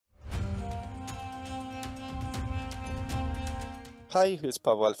Hi, here's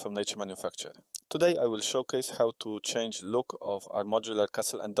Pavel from Nature Manufacture. Today I will showcase how to change look of our modular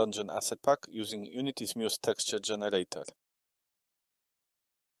castle and dungeon asset pack using Unity's Muse texture generator.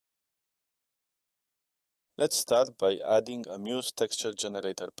 Let's start by adding a Muse texture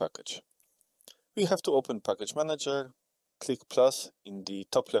generator package. We have to open Package Manager, click plus in the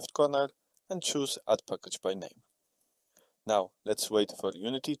top left corner and choose Add Package by name. Now let's wait for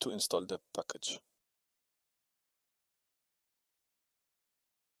Unity to install the package.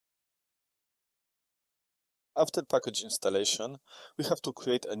 After package installation, we have to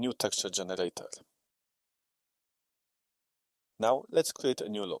create a new texture generator. Now let's create a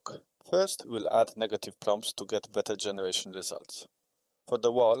new look. First, we'll add negative prompts to get better generation results. For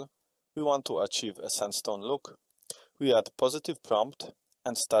the wall, we want to achieve a sandstone look. We add positive prompt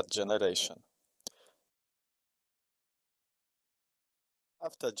and start generation.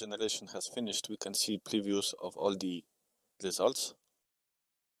 After generation has finished, we can see previews of all the results.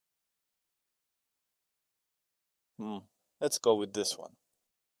 Let's go with this one.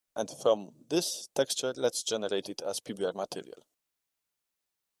 And from this texture, let's generate it as PBR material.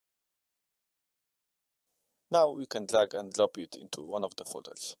 Now we can drag and drop it into one of the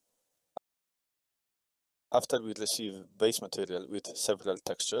folders. After we receive base material with several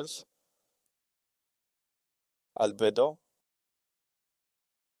textures, albedo,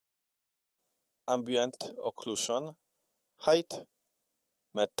 ambient occlusion, height,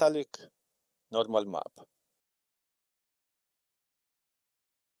 metallic, normal map,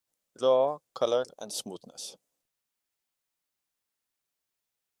 raw, color and smoothness.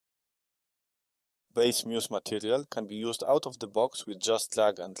 Base Muse material can be used out of the box with just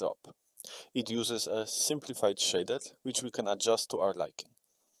drag and drop. It uses a simplified shader, which we can adjust to our liking.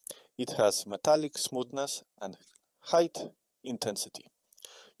 It has metallic smoothness and height intensity.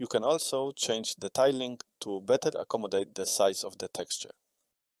 You can also change the tiling to better accommodate the size of the texture.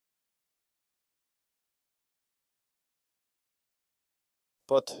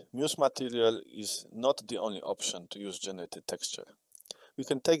 But Muse material is not the only option to use generated texture. We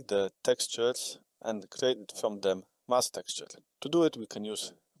can take the textures and create from them mask texture. To do it, we can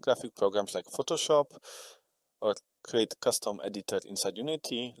use graphic programs like Photoshop or create custom editor inside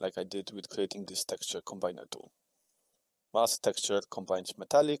Unity, like I did with creating this texture combiner tool. Mask texture combines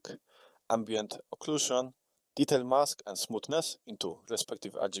metallic, ambient occlusion, detail mask and smoothness into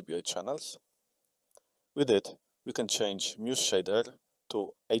respective RGBA channels. With it, we can change Muse shader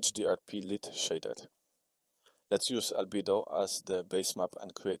to HDRP lit shader. Let's use albedo as the base map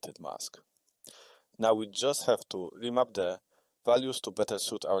and created mask. Now we just have to remap the values to better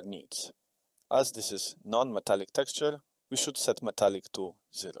suit our needs. As this is non-metallic texture, we should set metallic to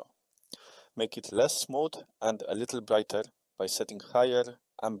 0. Make it less smooth and a little brighter by setting higher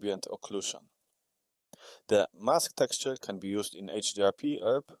ambient occlusion. The mask texture can be used in HDRP,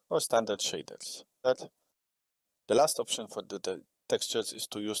 ERB or standard shaders. The last option for the textures is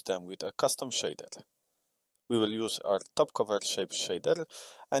to use them with a custom shader. We will use our top cover shape shader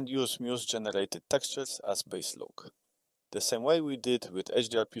and use Muse generated textures as base look. The same way we did with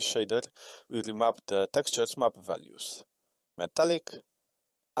HDRP shader, we remap the textures map values: metallic,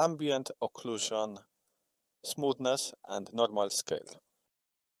 ambient occlusion, smoothness and normal scale.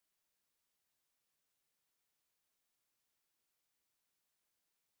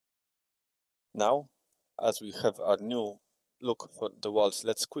 Now, as we have our new look for the walls,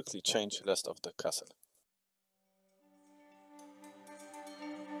 let's quickly change the rest of the castle.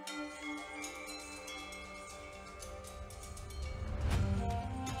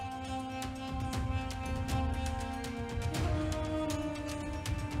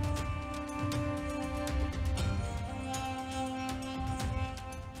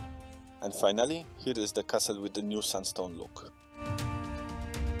 And finally, here is the castle with the new sandstone look.